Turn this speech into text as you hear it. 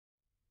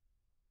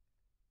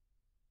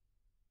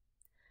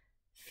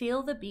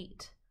feel the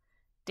beat.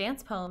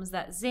 Dance poems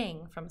that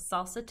zing from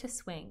salsa to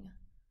swing.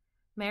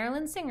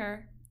 Marilyn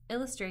Singer,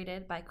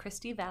 illustrated by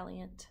Christy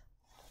Valiant.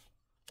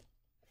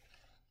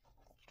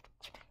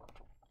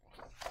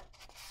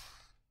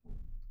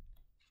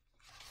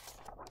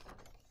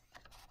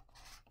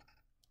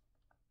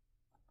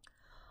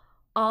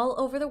 All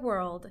over the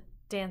world,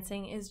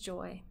 dancing is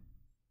joy.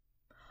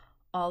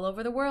 All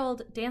over the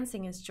world,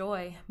 dancing is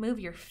joy. Move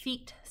your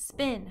feet,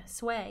 spin,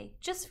 sway,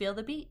 just feel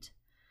the beat.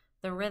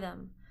 The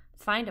rhythm,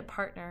 find a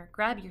partner,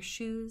 grab your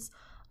shoes.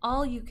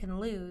 All you can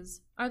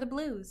lose are the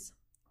blues.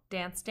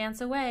 Dance,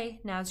 dance away,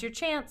 now's your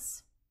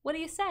chance. What do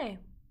you say?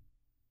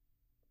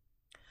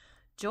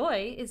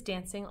 Joy is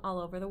dancing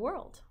all over the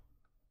world.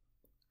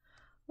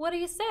 What do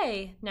you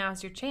say?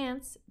 Now's your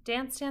chance.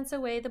 Dance, dance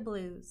away the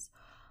blues.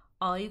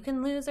 All you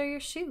can lose are your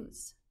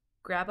shoes.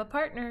 Grab a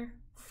partner,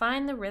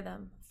 find the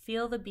rhythm,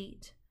 feel the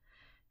beat.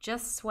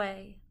 Just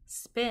sway,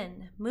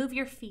 spin, move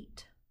your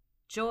feet.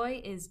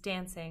 Joy is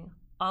dancing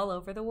all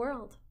over the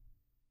world.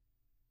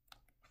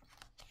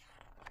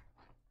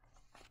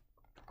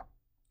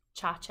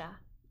 Cha-cha.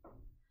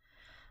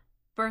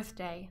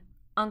 Birthday,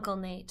 Uncle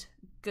Nate,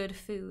 good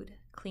food,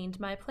 cleaned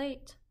my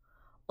plate.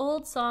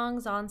 Old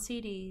songs on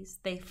CDs,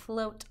 they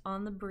float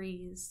on the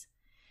breeze.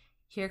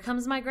 Here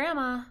comes my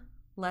grandma.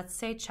 Let's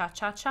say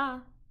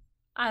cha-cha-cha.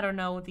 I don't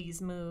know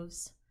these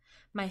moves.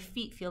 My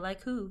feet feel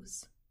like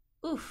hooves.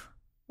 Oof,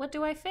 what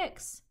do I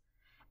fix?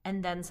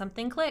 And then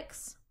something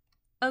clicks.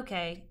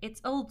 Okay,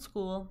 it's old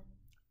school.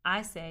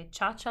 I say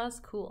cha-cha's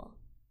cool.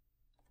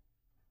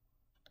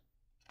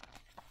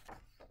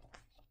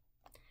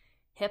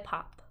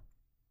 Hip-hop.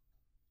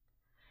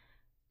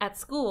 At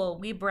school,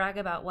 we brag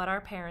about what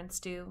our parents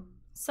do.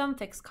 Some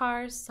fix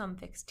cars, some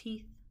fix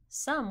teeth.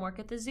 Some work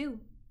at the zoo.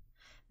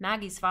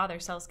 Maggie's father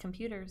sells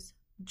computers.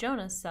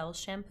 Jonas sells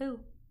shampoo.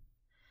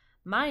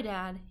 My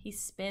dad, he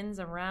spins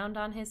around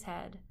on his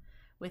head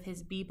with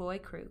his b-boy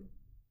crew.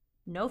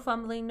 No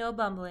fumbling, no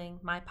bumbling,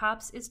 my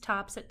pops is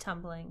tops at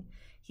tumbling.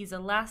 He's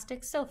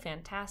elastic, so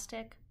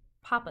fantastic,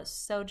 Papa's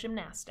so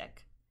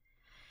gymnastic.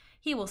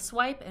 He will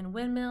swipe and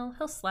windmill,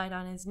 he'll slide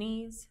on his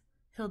knees.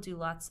 He'll do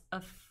lots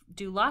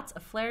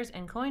of flares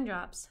and coin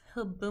drops.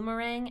 He'll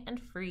boomerang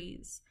and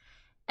freeze.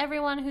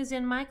 Everyone who's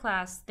in my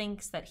class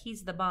thinks that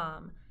he's the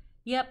bomb.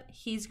 Yep,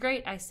 he's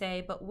great, I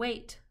say, but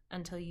wait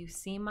until you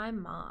see my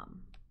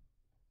mom.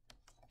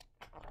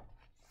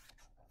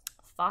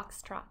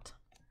 Foxtrot.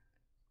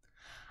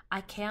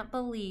 I can't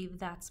believe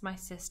that's my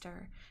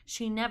sister.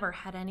 She never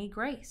had any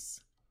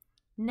grace.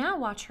 Now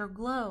watch her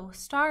glow,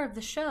 star of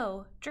the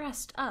show,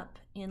 dressed up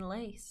in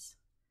lace.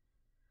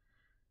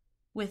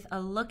 With a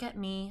look at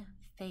me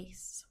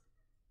face.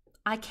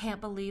 I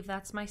can't believe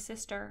that's my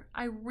sister.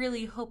 I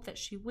really hope that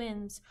she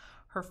wins.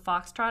 Her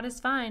foxtrot is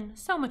fine,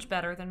 so much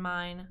better than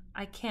mine.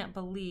 I can't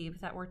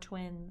believe that we're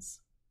twins.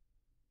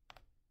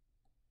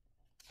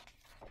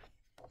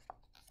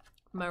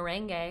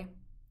 Merengue.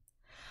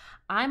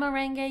 I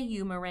merengue,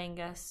 you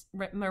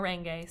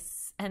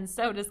merengue, and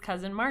so does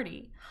Cousin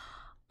Marty.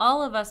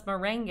 All of us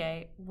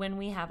merengue when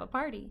we have a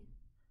party.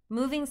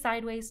 Moving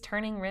sideways,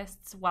 turning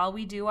wrists while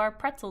we do our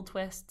pretzel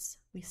twists.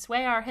 We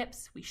sway our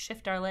hips, we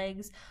shift our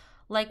legs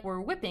like we're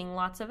whipping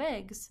lots of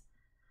eggs.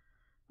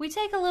 We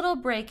take a little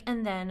break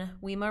and then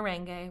we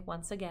merengue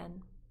once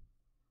again.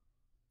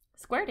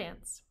 Square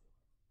dance.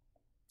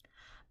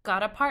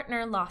 Got a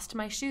partner, lost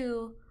my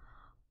shoe.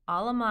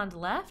 Allemande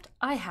left,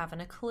 I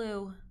haven't a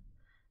clue.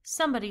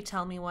 Somebody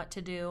tell me what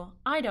to do.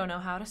 I don't know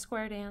how to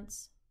square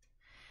dance.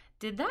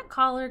 Did that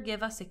caller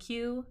give us a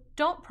cue?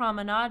 Don't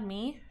promenade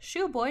me,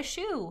 shoe boy,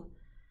 shoe.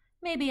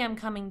 Maybe I'm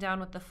coming down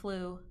with the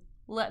flu.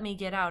 Let me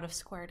get out of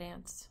square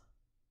dance.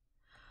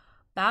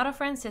 Bow to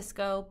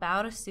Francisco,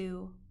 bow to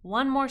Sue.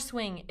 One more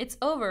swing, it's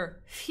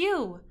over,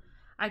 phew!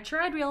 I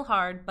tried real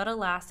hard, but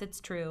alas, it's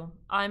true.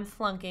 I'm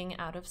flunking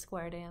out of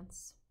square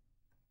dance.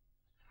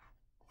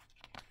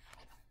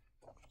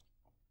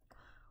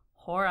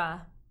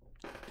 Hora.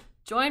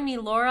 Join me,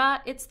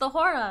 Laura, it's the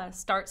hora.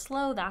 Start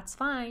slow, that's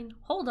fine.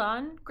 Hold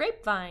on,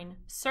 grapevine.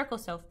 Circle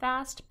so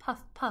fast,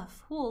 puff,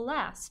 puff, who'll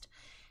last?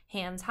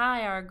 Hands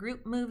high, our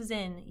group moves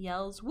in,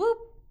 yells whoop.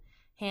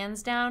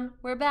 Hands down,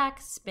 we're back,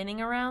 spinning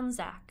around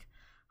Zach.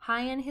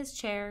 High in his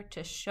chair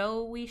to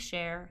show we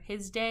share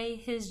his day,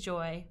 his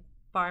joy,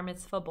 bar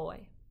mitzvah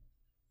boy.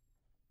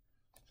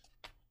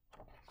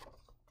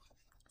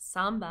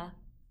 Samba.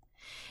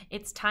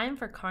 It's time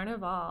for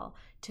carnival,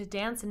 to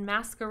dance and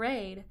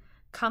masquerade,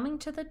 coming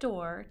to the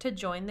door to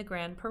join the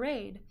grand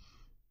parade.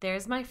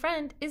 There's my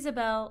friend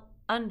Isabel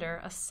under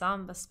a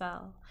samba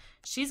spell.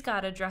 She's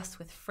got a dress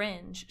with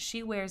fringe,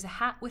 she wears a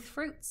hat with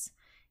fruits,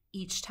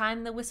 each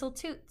time the whistle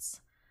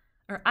toots.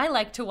 Or I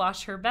like to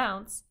watch her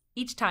bounce,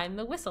 each time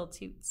the whistle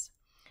toots.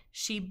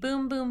 She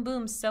boom, boom,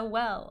 booms so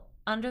well,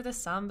 under the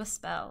samba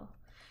spell.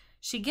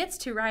 She gets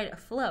to ride a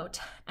float,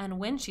 and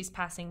when she's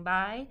passing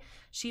by,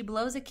 she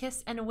blows a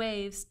kiss and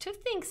waves to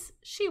thinks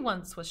she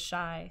once was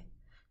shy.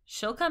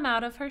 She'll come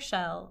out of her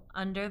shell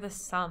under the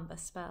samba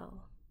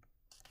spell.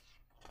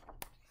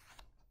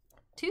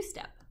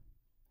 Two-step.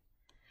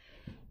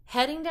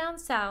 Heading down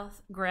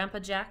south, Grandpa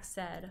Jack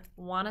said,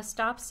 "Wanna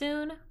stop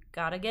soon?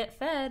 Gotta get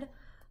fed."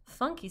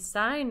 Funky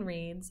sign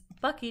reads,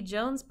 "Bucky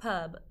Jones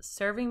Pub,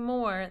 serving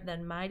more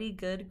than mighty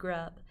good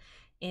grub."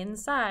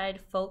 Inside,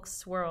 folks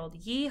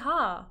swirled,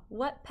 "Yee-haw,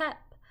 what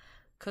pep!"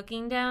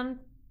 Cooking down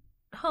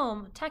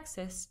home,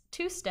 Texas,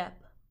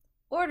 two-step.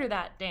 "Order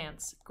that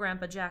dance,"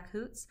 Grandpa Jack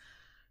hoots.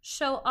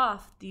 "Show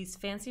off these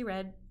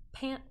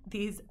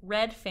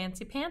red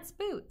fancy pants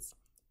boots."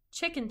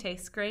 Chicken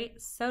tastes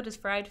great, so does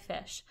fried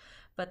fish,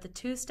 but the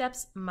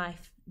two-step's my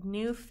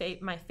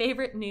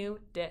favorite new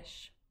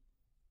dish.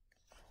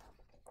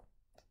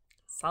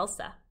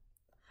 Salsa.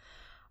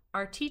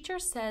 Our teacher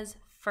says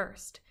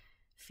first,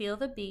 feel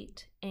the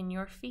beat in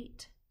your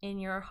feet, in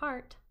your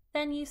heart,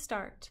 then you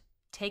start.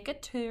 Take a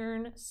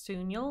turn,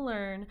 soon you'll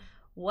learn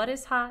what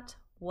is hot,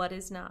 what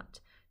is not.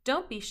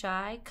 Don't be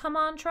shy, come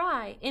on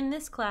try, in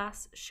this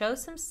class, show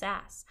some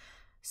sass.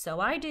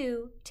 So I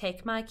do,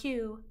 take my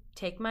cue,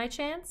 take my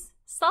chance,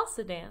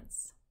 salsa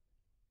dance.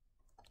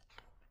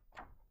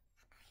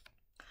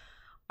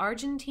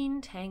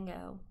 Argentine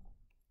tango.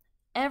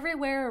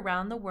 Everywhere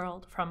around the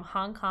world, from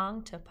Hong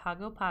Kong to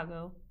Pago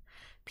Pago,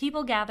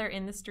 people gather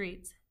in the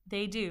streets.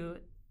 They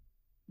do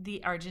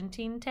the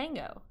Argentine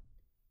tango.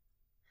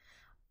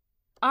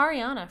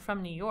 Ariana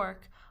from New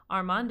York,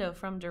 Armando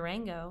from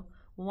Durango,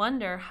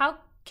 wonder, how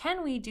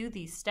can we do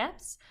these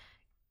steps?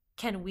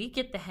 Can we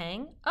get the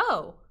hang?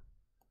 Oh!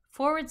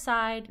 Forward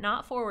side,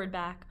 not forward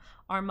back.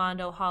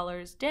 Armando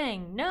hollers,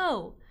 dang,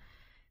 no!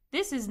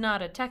 This is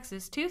not a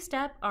Texas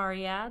two-step,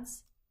 Ari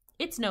adds.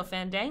 It's no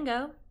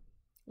fandango.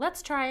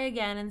 Let's try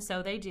again, and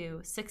so they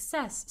do.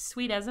 Success,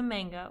 sweet as a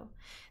mango.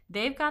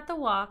 They've got the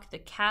walk, the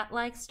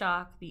cat-like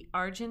stalk, the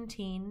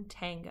Argentine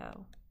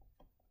tango.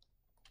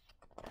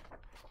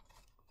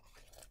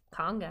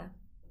 Conga.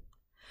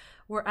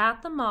 We're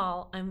at the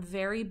mall. I'm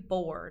very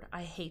bored.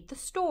 I hate the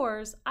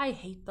stores. I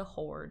hate the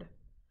horde.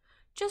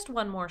 Just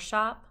one more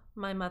shop,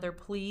 my mother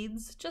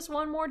pleads. Just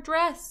one more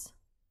dress,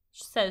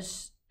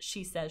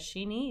 she says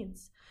she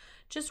needs.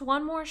 Just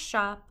one more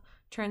shop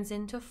turns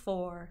into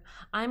 4.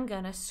 I'm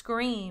gonna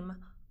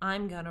scream.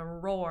 I'm gonna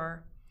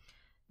roar.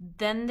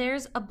 Then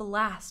there's a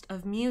blast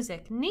of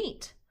music,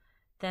 neat.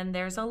 Then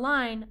there's a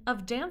line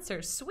of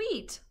dancers,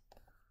 sweet.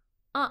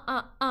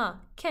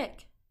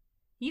 Kick.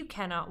 You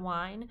cannot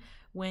whine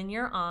when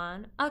you're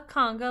on a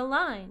conga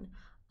line.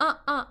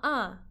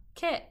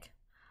 Kick.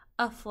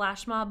 A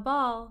flash mob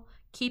ball.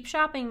 Keep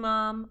shopping,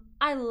 Mom.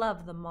 I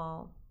love the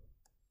mall.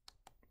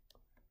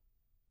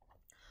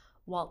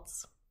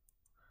 Waltz.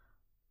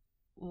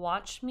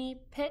 Watch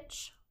me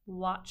pitch,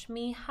 watch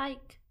me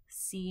hike,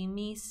 see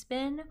me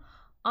spin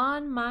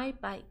on my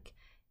bike.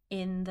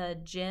 In the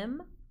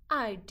gym,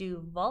 I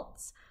do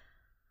vaults,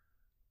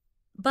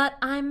 but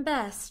I'm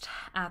best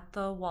at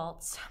the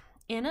waltz.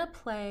 In a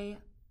play,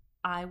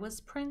 I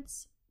was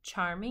Prince,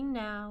 charming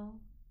now,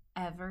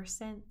 ever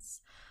since.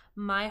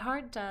 My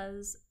heart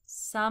does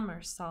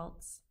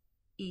somersaults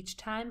each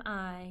time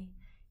I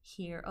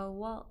hear a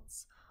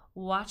waltz.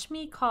 Watch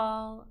me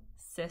call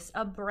sis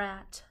a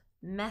brat,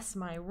 mess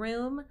my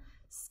room,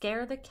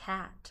 scare the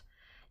cat.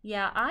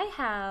 Yeah, I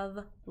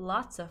have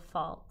lots of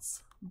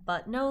faults,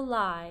 but no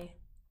lie,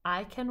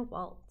 I can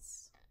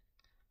waltz.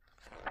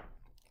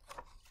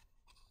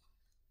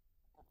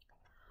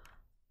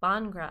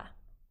 Bhangra.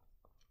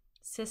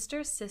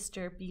 Sister,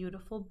 sister,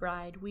 beautiful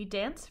bride, we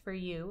dance for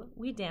you,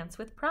 we dance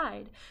with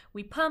pride.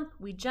 We pump,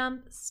 we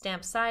jump,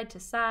 stamp side to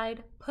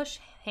side, push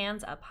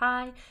hands up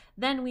high,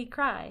 then we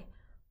cry.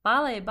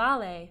 Ballet,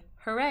 ballet,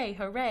 hooray,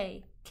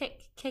 hooray,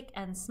 kick, kick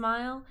and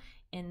smile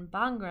in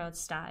Bhangra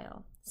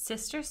style.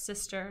 Sister,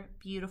 sister,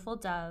 beautiful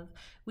dove,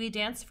 we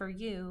dance for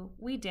you,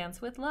 we dance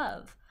with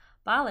love.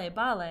 Ballet,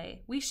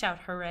 ballet, we shout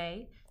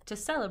hooray to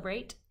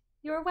celebrate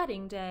your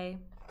wedding day.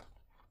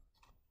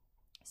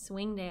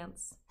 Swing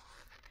dance.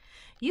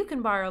 You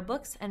can borrow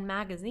books and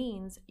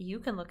magazines. You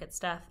can look at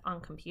stuff on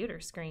computer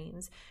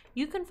screens.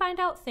 You can find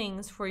out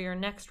things for your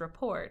next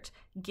report.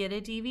 Get a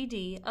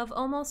DVD of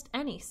almost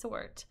any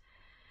sort.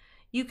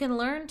 You can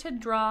learn to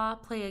draw,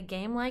 play a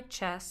game like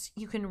chess.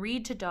 You can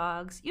read to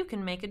dogs. You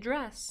can make a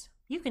dress.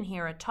 You can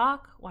hear a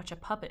talk, watch a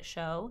puppet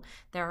show.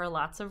 There are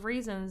lots of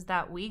reasons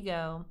that we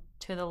go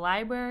to the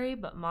library,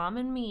 but Mom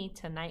and me,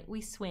 tonight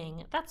we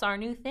swing. That's our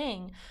new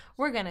thing.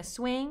 We're gonna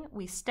swing.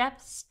 We step,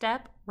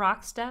 step,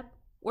 rock step.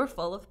 We're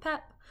full of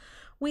pep.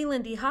 We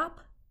Lindy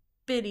hop,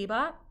 biddy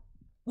bop,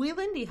 we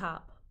Lindy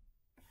hop.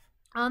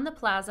 On the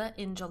plaza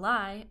in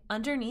July,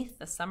 underneath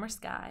the summer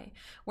sky,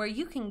 where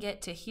you can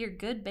get to hear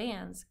good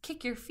bands,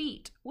 kick your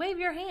feet, wave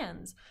your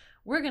hands.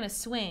 We're gonna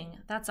swing,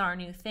 that's our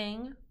new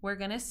thing, we're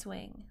gonna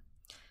swing.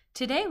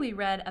 Today we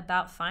read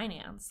about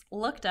finance,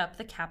 looked up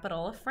the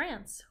capital of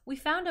France. We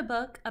found a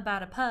book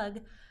about a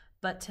pug,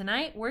 but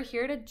tonight we're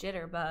here to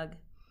jitterbug.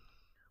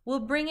 We'll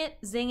bring it,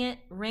 zing it,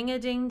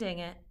 ring-a-ding-ding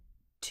it,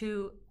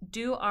 to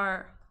do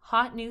our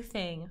hot new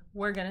thing.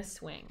 We're gonna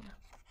swing.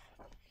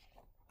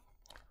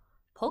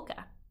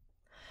 Polka.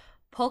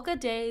 Polka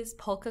days,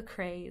 polka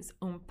craze,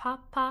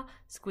 papa,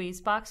 squeeze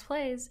box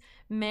plays,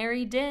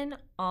 merry din,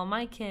 all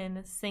my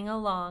kin, sing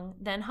along,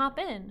 then hop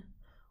in.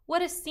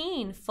 What a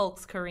scene,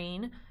 folks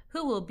careen,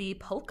 who will be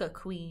polka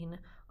queen?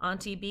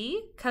 Auntie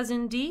B,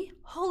 Cousin D,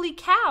 holy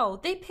cow,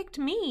 they picked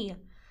me.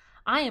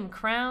 I am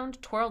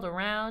crowned, twirled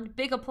around,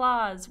 big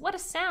applause, what a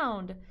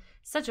sound!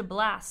 Such a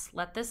blast,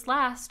 let this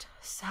last.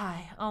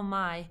 Sigh, oh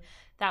my,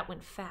 that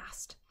went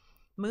fast.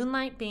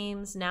 Moonlight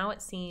beams, now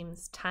it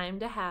seems, time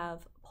to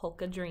have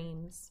polka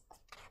dreams.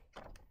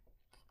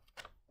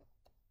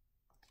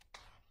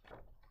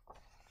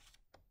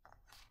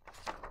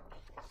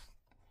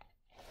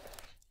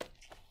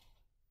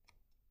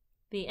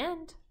 The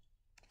end.